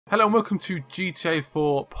Hello and welcome to GTA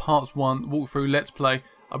 4 Part 1 walkthrough Let's Play.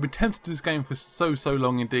 I've been tempted to do this game for so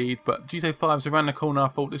long indeed, but GTA 5 is around the corner. I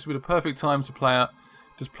thought this would be the perfect time to play it.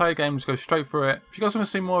 Just play a game, just go straight through it. If you guys want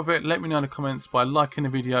to see more of it, let me know in the comments by liking the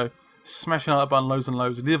video, smashing out the button loads and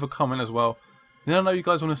loads, leave a comment as well. Then I know you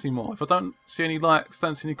guys want to see more. If I don't see any likes,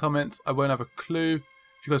 don't see any comments, I won't have a clue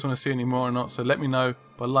if you guys want to see any more or not. So let me know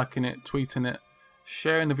by liking it, tweeting it,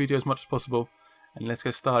 sharing the video as much as possible, and let's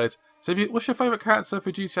get started. So what's your favourite character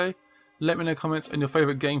for GTA? Let me know in the comments, and your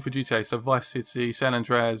favourite game for GTA. So Vice City, San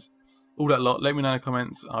Andreas, all that lot. Let me know in the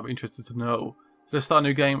comments. I'll be interested to know. So let's start a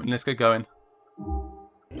new game and let's get going.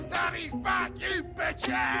 Daddy's back, you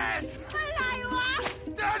bitches!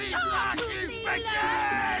 Daddy's back, you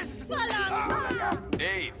bitches!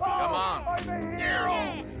 Dave, come on.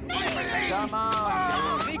 Come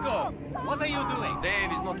on. Nico, what are you doing?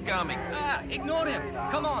 Dave is not coming. Ignore him.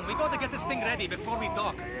 Come on, we gotta get this thing ready before we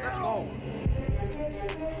dock. Let's go.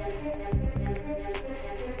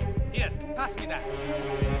 Here, pass me that.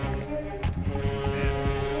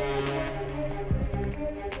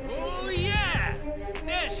 Oh yeah!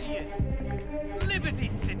 There she is. Liberty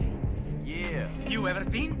City. Yeah. You ever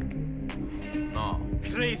been? No.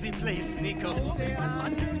 Crazy place, Nico.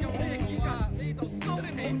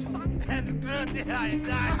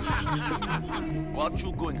 What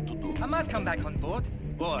you going to do? I might come back on board,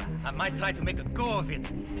 or I might try to make a go of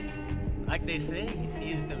it. Like they say, it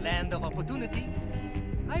is the land of opportunity.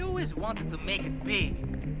 I always wanted to make it big.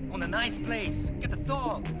 Own a nice place, get a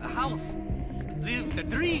dog, a house. Live the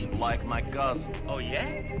dream. Like my cousin. Oh yeah?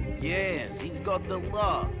 Yes, he's got the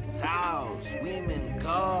lot. House, women,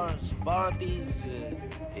 cars, parties.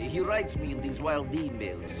 He writes me in these wild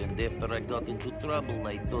emails, and after I got into trouble,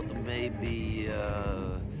 I thought maybe,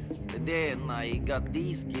 Then I got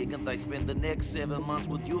this gig, and I spent the next 7 months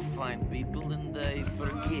with you fine people, and I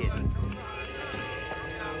forget.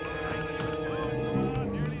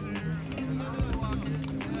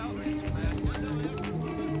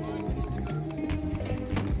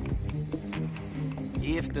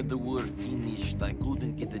 After the war finished, I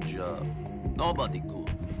couldn't get a job. Nobody could.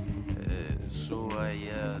 So I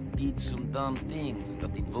did some dumb things,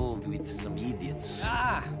 got involved with some idiots.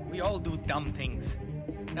 We all do dumb things.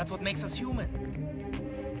 That's what makes us human.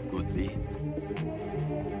 Could be.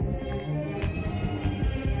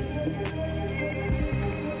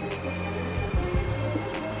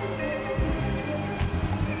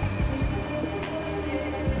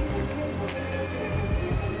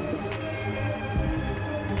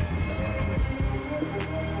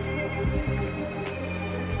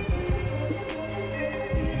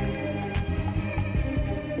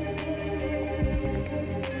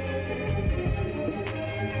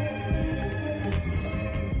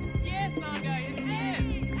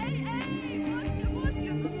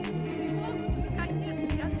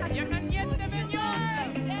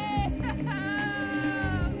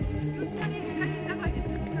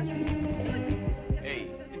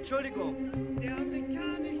 Entschuldigung. Der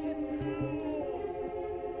amerikanische Traum.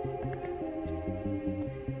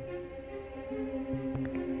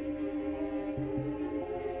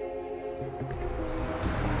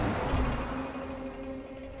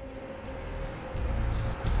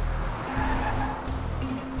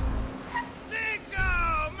 Nico,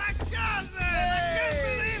 my cousin! I can't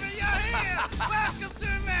believe it, you're here! Welcome to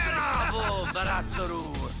America! Bravo, Barazzaru!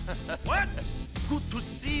 What? Good to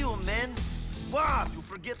see you, man. What? You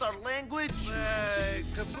forget our language?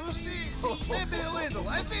 Kabusi? Maybe a little.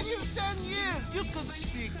 I've been here 10 years. You can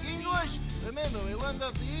speak English. Remember, we learned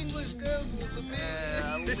off the English girls with the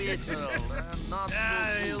A little. Not so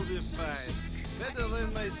He'll be fine. Better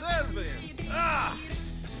than my Serbian.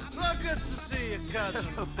 So good to see you, cousin.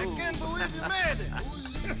 I can't believe you made it.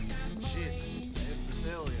 Shit, I have to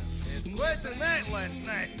tell you. I had quite a night last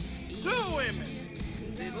night. 2 women.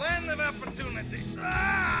 The land of opportunity.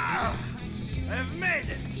 I've made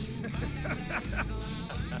it.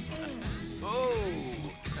 Oh!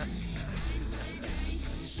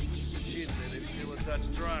 Shit, man, I'm still a touch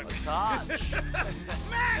drunk. Touch!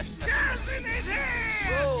 My cousin is here!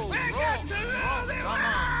 Whoa, We got to rule the Come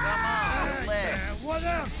on, relax.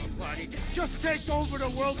 Whatever, buddy. Just take over the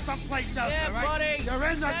world someplace else, all right? buddy. You're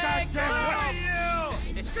in the goddamn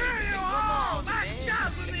Screw you! Screw you all! on, My man.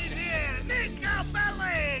 cousin is here! Nico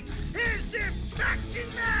Bellic! He's the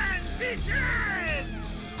fucking man, bitches!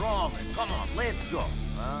 Roman, come on, let's go.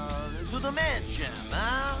 To the mansion,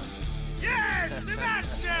 huh? Yes, the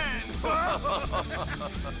mansion!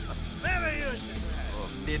 Maybe you should have. Oh,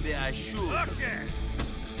 maybe I should. Okay.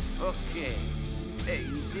 Okay. Hey,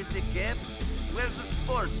 is this a cab? Where's the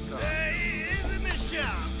sports car? He's in the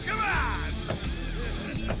shop. Come on!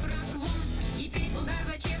 И people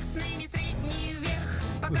never just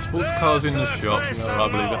The sports car's in the shop, you know,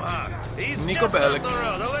 I believe it. He's Nico just up Bellic. the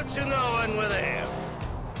road. I'll let you know when we're there.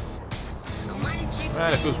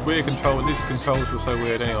 Man, it feels weird control. These controls were so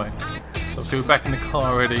weird anyway. Obviously, we're back in the car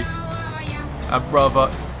already.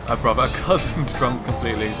 Our cousin's drunk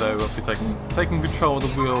completely, so obviously taking control of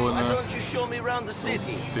the wheel Why and don't you show me around the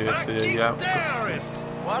city? steer, Fucking yeah. terrorists!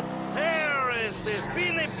 What? Terrorists! There's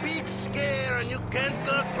been a big scare and you can't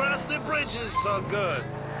go across the bridges so good.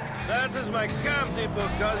 That is my county book,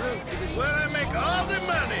 cousin. It is where I make all the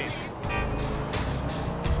money.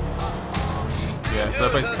 Yeah,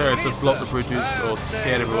 so basically terrorists have blocked the bridges or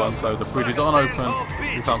scared everyone, so the bridges aren't open.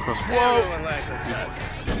 You can't cross. Whoa! Everyone like us does.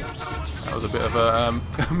 That was a bit of a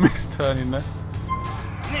misturn in there.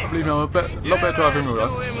 I believe I'm a lot better driving Two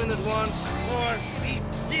though. women at once, or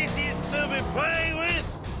titties to be playing with.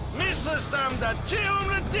 Misa sam da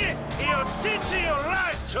 200 io tici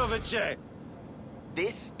right, Chovice.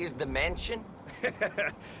 This is the mansion?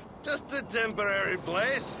 Just a temporary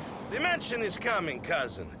place. The mansion is coming,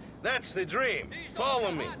 cousin. That's the dream.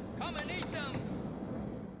 Follow me.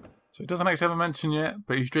 So he doesn't actually have a mansion yet,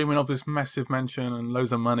 but he's dreaming of this massive mansion and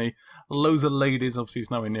loads of money, loads of ladies. Obviously,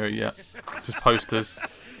 he's nowhere near it yet. Just posters.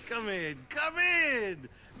 Come in, come in.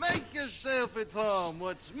 Make yourself at home.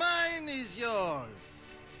 What's mine is yours.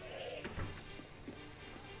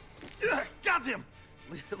 Got him!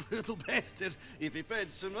 Little bastard. If he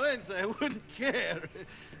paid some rent, I wouldn't care.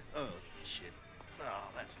 Oh, shit. Oh,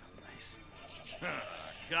 that's not nice.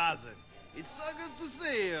 Cousin, it's so good to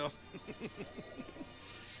see you.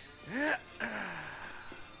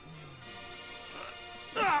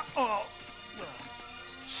 Oh,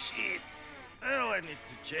 shit. Well, I need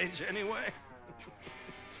to change anyway.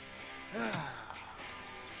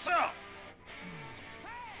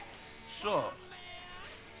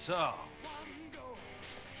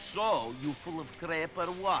 So, you full of crap or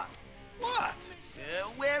what? What?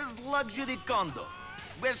 Where's luxury condo?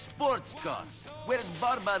 Where's sports cars? Where's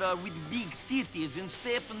Barbara with big titties and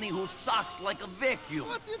Stephanie who sucks like a vacuum?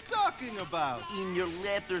 What are you talking about? In your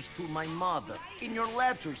letters to my mother, in your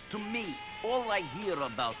letters to me, all I hear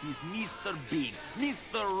about is Mr. Big,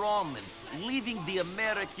 Mr. Roman, living the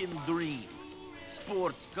American dream.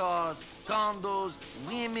 Sports cars, condos,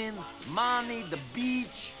 women, money, the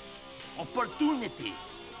beach, opportunity.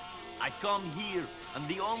 I come here, and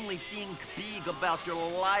the only thing big about your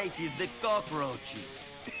life is the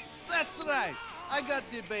cockroaches. That's right. I got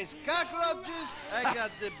the best cockroaches. I got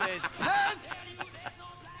the best nuts.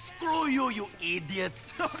 Screw you, you idiot!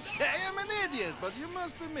 Okay, I'm an idiot, but you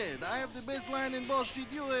must admit, I have the best line in bullshit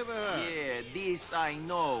you ever heard. Yeah, this I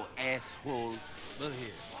know, asshole. But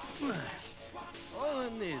here, all I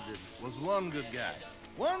needed was one good guy.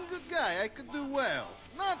 One good guy I could do well.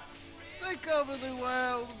 Not take over the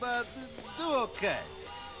world, but do okay.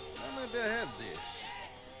 Well, maybe I have this.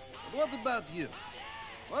 But what about you?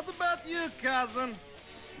 What about you, cousin?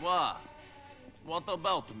 What? What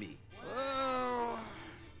about me? Oh,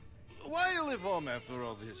 why you leave home after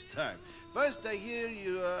all this time? First I hear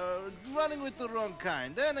you running with the wrong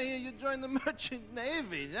kind. Then I hear you join the merchant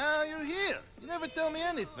navy. Now you're here. You never tell me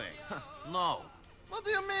anything. No. What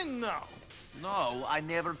do you mean, no? No, I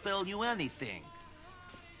never tell you anything.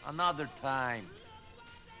 Another time.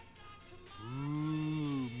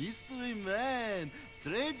 Ooh, mystery man.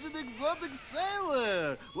 Strange and exotic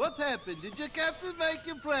sailor. What happened? Did your captain make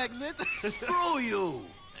you pregnant? Screw you!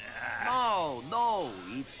 No,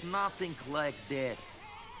 it's nothing like that.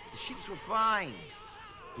 The ships were fine.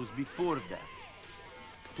 It was before that.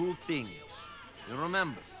 Two things. You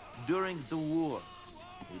remember, during the war,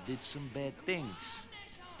 we did some bad things.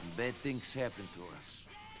 And bad things happened to us.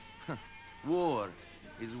 War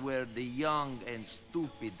is where the young and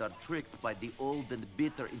stupid are tricked by the old and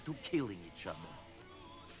bitter into killing each other.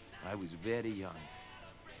 I was very young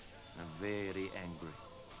and very angry.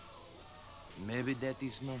 Maybe that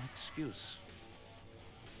is no excuse.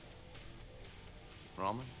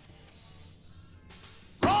 Roman?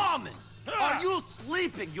 Roman! Are you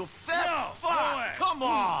sleeping, you fat No, fuck? no way. Come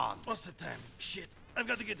on! What's the time? Shit. I've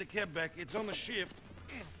got to get the cab back. It's on the shift.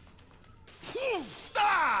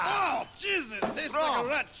 Ah! Oh, Jesus! Tastes Wrong. like a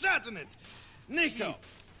rat shot in it. Nico, Jeez.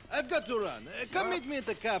 I've got to run. Come meet me at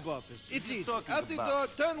the cab office. It's you easy. talking Out the door,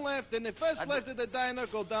 about? turn left, and the first left at the diner,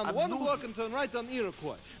 go down I one knew block you- and turn right on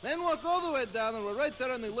Iroquois. Then walk all the way down, and we're right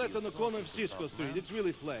there on the left on the corner of Cisco Street. It's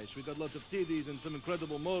really flash. We got lots of titties and some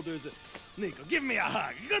incredible molders. Nico, give me a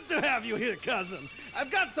hug. Good to have you here, cousin.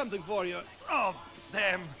 I've got something for you. Oh,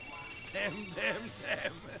 damn. Damn.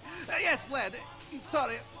 Yes, Vlad.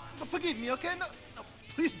 Sorry. Forgive me, okay? No,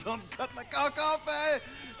 please don't cut my cock off.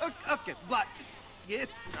 Okay, Vlad.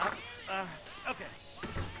 Yes. Okay.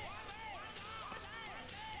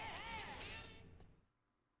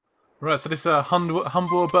 Right, so this is a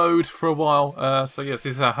humble abode for a while. So yeah,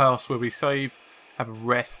 this is our house where we save, have a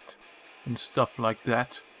rest, and stuff like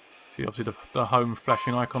that. See, obviously the home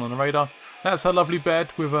flashing icon on the radar. That's a lovely bed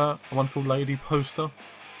with a wonderful lady poster.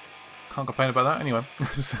 Can't complain about that. Anyway,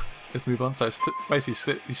 let's move on. So it's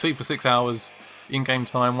basically you sleep for 6 hours, in-game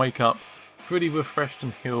time, wake up, fully refreshed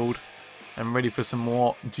and healed, and ready for some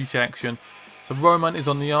more GTA action. So Roman is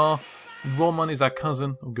on the R. Roman is our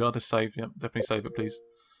cousin. Oh god, let's save. Yep, definitely save it, please.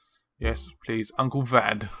 Yes, please. Uncle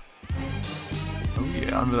Vad. Oh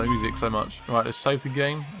yeah, I remember that music so much. Right, let's save the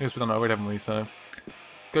game. I guess we've done it already, haven't we? So,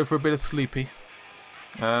 go for a bit of sleepy.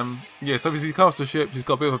 Yeah, so obviously Castle Ship, she's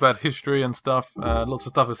got a bit of a bad history and stuff. Lots of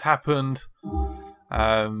stuff has happened.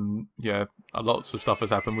 Yeah, lots of stuff has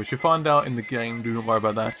happened, which you'll find out in the game. Do not worry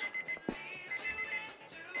about that.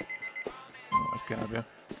 Oh, let's get out of here.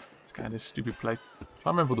 Let's get out of this stupid place. I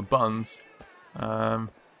remember all the buttons.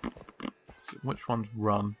 Which one's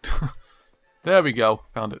run? There we go.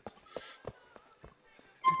 Found it.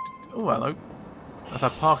 Oh, hello. That's our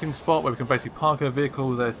parking spot where we can basically park our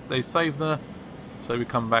vehicles. They save there. So we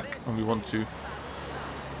come back when we want to.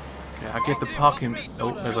 Okay, I get the parking.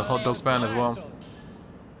 Oh, there's a hot dog van as well.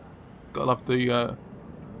 Gotta love the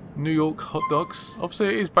New York hot dogs. Obviously,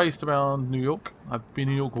 it is based around New York. I've been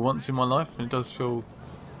in New York once in my life, and it does feel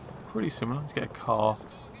pretty similar. Let's get a car.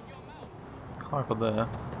 A car over there.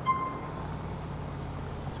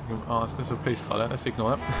 Oh, there's a police car there. Let's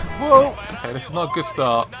ignore that. Whoa! Okay, this is not a good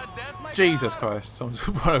start. Jesus Christ, someone's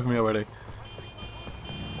run over me already.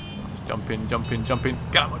 Just jump in, jump in, jump in.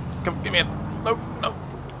 Get out! Come, get me in! No, no!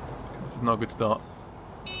 This is not a good start.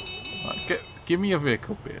 Right, give me a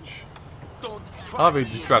vehicle, bitch. I'll be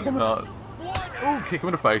just drag him out. Oh, kick him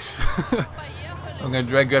in the face. I'm going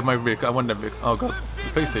to grab my vehicle. I want that vehicle. Oh god,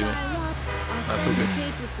 the police see me. That's all good.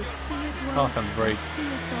 This car sounds very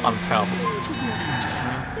unpowerful.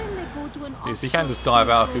 Yeah, so you can just dive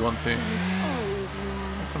out if you want to.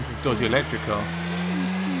 Something dodgy electric car.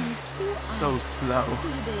 So slow.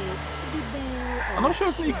 I'm not sure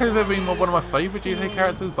if Niko's ever been one of my favourite GTA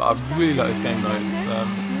characters, but I really like this game though.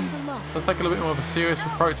 It does take a little bit more of a serious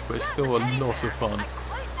approach, but it's still a lot of fun.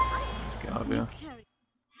 Let's get out of here.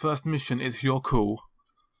 First mission is your call.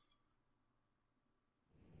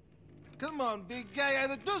 Come on, big guy,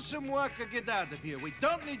 either do some work or get out of here. We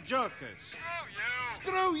don't need jokers.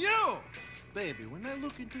 Screw you! Baby, when I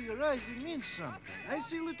look into your eyes, it means something. I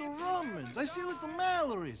see little Romans, I see little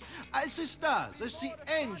Mallorys, I see stars, I see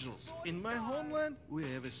angels. In my homeland, we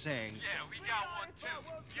have a saying. Yeah, we got one too.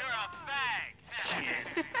 You're a fag.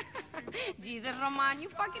 Jesus, Roman, you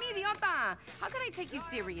fucking idiota. How can I take you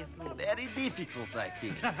seriously? Very difficult, I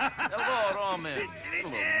think. Hello, Roman. Hello,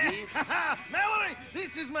 miss. Mallory,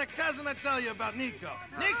 this is my cousin I tell you about, Nico.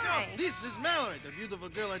 Hi. Nico, this is Mallory, the beautiful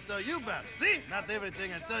girl I tell you about. See, not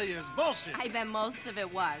everything I tell you is bullshit. I bet most of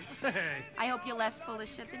it was. Hey. I hope you're less full of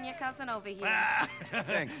shit than your cousin over here.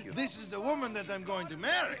 Thank you. This is the woman that I'm going to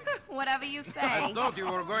marry. Whatever you say. I thought you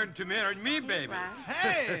were going to marry me, baby.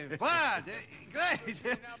 Hey, Vlad, great.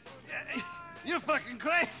 You're fucking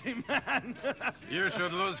crazy, man. You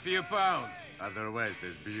should lose a few pounds. Otherwise,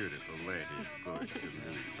 this beautiful lady is going to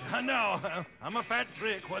lose. I know. I'm a fat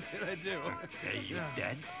prick. What did I do? Hey, you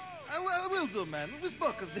dance? I will do, man. We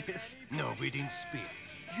spoke of this. No, we didn't speak.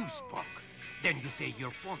 You spoke. Then you say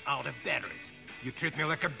your phone out of batteries. You treat me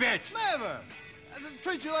like a bitch. Never. I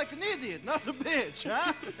treat you like an idiot, not a bitch,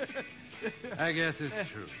 huh? I guess it's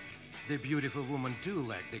true. The beautiful woman do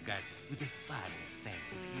like the guys with a funny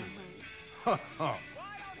sense of humor. Ho ho.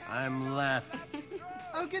 I'm laughing.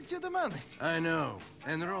 I'll get you the money. I know.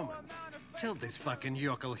 And Roman, tell this fucking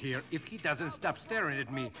yokel here if he doesn't stop staring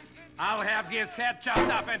at me, I'll have his head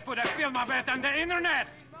chopped off and put a film of it on the internet.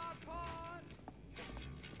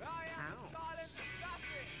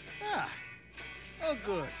 Ah. Oh,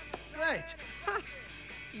 good. Right.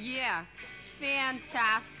 Yeah,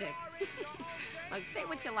 fantastic. Look, say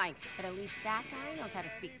what you like, but at least that guy knows how to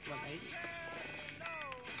speak to a lady.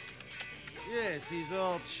 Yes, he's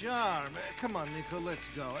all charm. Come on, Nico, let's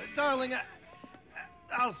go. Darling,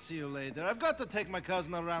 I'll see you later. I've got to take my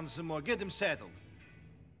cousin around some more. Get him settled.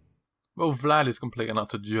 Well, Vlad is complete and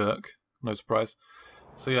utter jerk. No surprise.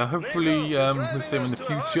 So yeah, hopefully we'll see him in the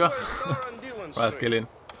future. Right, let's get in.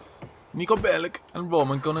 Nico Bellic and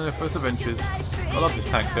Roman gone on their first adventures. I love this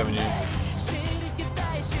taxi avenue.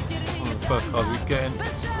 One of the first cars we get in.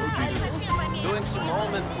 Oh Jesus. Doing some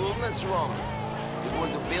home improvements, Roman. You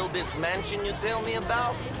going to build this mansion you tell me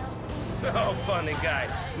about? Oh, funny guy.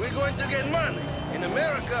 We're going to get money. In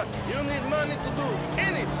America, you need money to do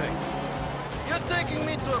anything. You're taking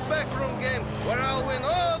me to a backroom game where I'll win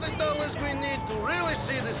all the dollars we need to really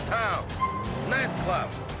see this town.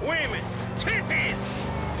 Nightclubs, women, titties!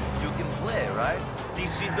 You can play, right? Ti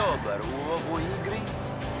si dobar u ovoj igri?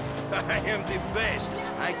 I am the best.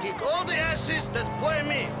 I kick all the asses that play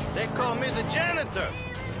me. They call me the janitor.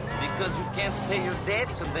 Because you can't pay your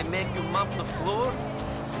debts and they make you mop the floor?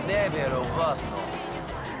 Neverovatno.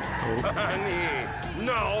 Honey,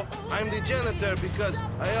 no, I'm the janitor because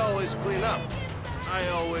I always clean up. I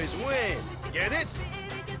always win. Get it?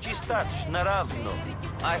 Chistach, naravno.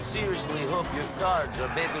 I seriously hope your cards are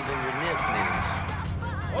better than your nicknames.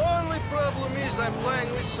 Only problem is I'm playing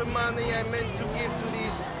with some money I meant to give to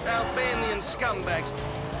these Albanian scumbags.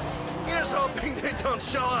 Here's hoping they don't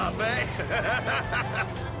show up, eh?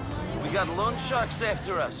 We got loan sharks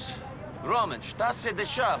after us. Roman, šta se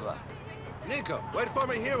dešava? Nico, wait for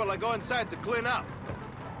me here while I go inside to clean up.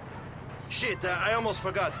 Shit, I almost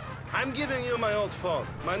forgot. I'm giving you my old phone.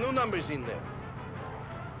 My new number's in there.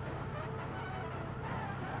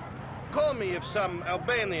 Call me if some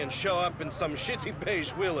Albanians show up in some shitty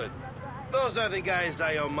beige Willard. Those are the guys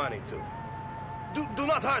I owe money to. Do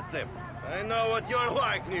not hurt them. I know what you're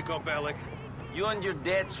like, Niko Bellic. You and your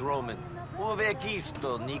debts, Roman. Uvek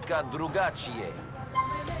isto, nikad drugačije.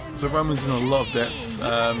 So Roman's in a lot of debts,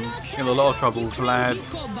 in a lot of trouble. Vlad,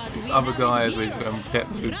 these other guys where he's got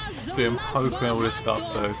debts with doing poker and all this stuff.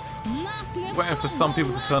 So waiting for some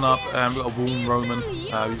people to turn up. We've got a warm Roman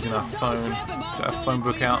using our phone. Got our phone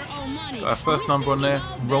book out. Got our first number on there,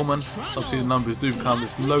 Roman. Obviously the numbers do come.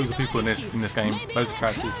 There's loads of people in this game, loads of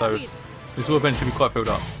characters. So this will eventually be quite filled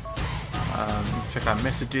up. Check out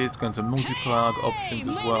messages, go into multiplayer options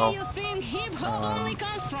as well.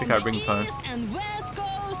 Pick out ringtone.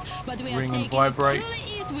 Ring and vibrate.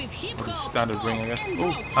 Or just standard ring, I guess.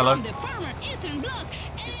 Oh, hello.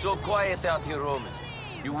 It's so quiet out here, Roman.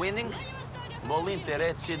 You winning? Molinte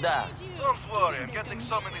reci da. Don't worry, I'm getting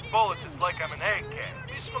so many bullets it's like I'm an egg can.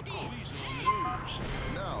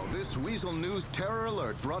 Now, this Weasel News Terror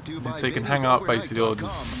Alert brought to you by so you can hang up basically or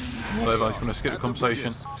just whatever if you want to skip the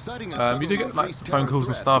conversation. You do get like phone calls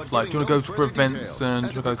and stuff like do you want to go for events and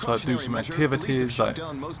do you want to go to like, do some activities like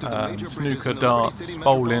snooker, darts,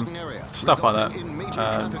 bowling, stuff like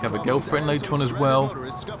that. You have a girlfriend later on as well,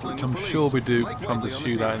 which I'm sure we do try to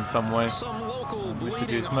pursue that in some way.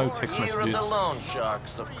 Messages, no text messages.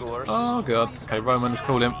 Oh god. Okay, Roman, let's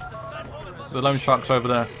call him. So the loan shark's over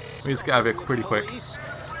there. We need to get out of here pretty quick.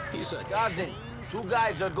 Cousin, two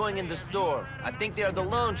guys are going in the store. I think they are the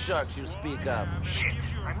loan sharks you speak of.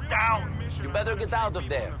 I'm down. You better get out of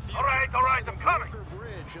there. All right, I'm coming.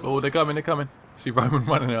 Oh, they're coming, they're coming. See Roman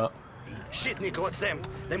running out. Shit, Nico, it's them.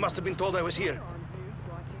 They must have been told I was here.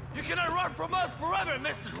 You cannot run from us forever,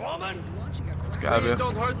 Mr. Roman. Let's get out of here. Please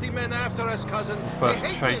don't hurt the men after us, cousin. First they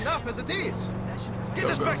hate chase. me enough as it is. Get Go,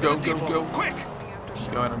 us go, back go, to the go, depot. go. Quick!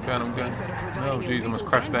 I'm going. Oh jeez, I almost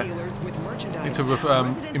crashed there. Need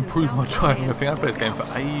to improve my driving. I think I've played this game for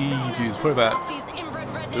ages, probably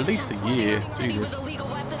about at least a year. Jesus.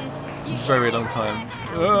 Very long time.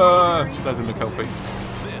 That didn't look healthy.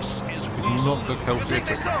 Did not look healthy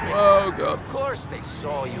at all. Oh god. Of course they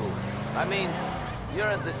saw you. I mean, you're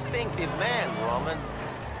a distinctive man, Roman.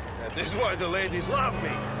 That is why the ladies love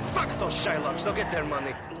me. Fuck those Shylocks, they'll get their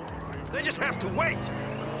money. They just have to wait.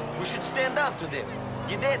 We should stand up to them.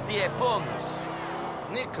 Gideti e pomos.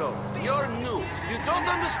 Nico, you're new. You don't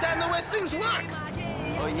understand the way things work.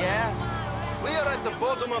 Oh yeah? We are at the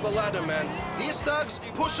bottom of the ladder, man. These thugs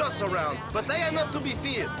push us around, but they are not to be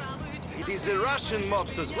feared. It is the Russian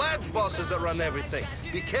mobsters, Vlad's bosses that run everything.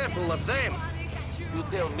 Be careful of them. You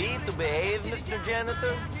tell me to behave, Mr.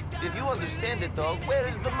 Janitor? If you understand it all, where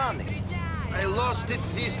is the money? I lost it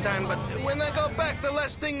this time, but when I go back, the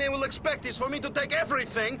last thing they will expect is for me to take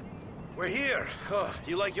everything. We're here. Oh,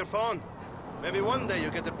 you like your phone? Maybe one day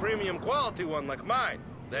you get a premium quality one like mine.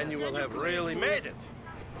 Then you will have really made it.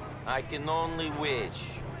 I can only wish.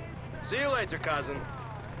 See you later, cousin.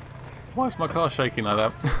 Why is my car shaking like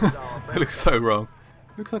that? It looks so wrong.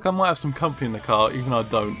 Looks like I might have some company in the car, even though I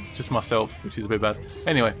don't. Just myself, which is a bit bad.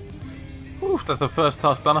 Anyway. Oof, that's the first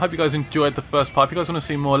task done. I hope you guys enjoyed the first part. If you guys want to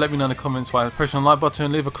see more, let me know in the comments by pressing the like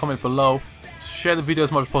button, leave a comment below. Share the video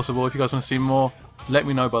as much as possible. If you guys want to see more, let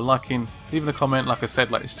me know by liking, leaving a comment, like I said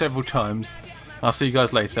like several times. I'll see you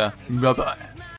guys later. Bye bye.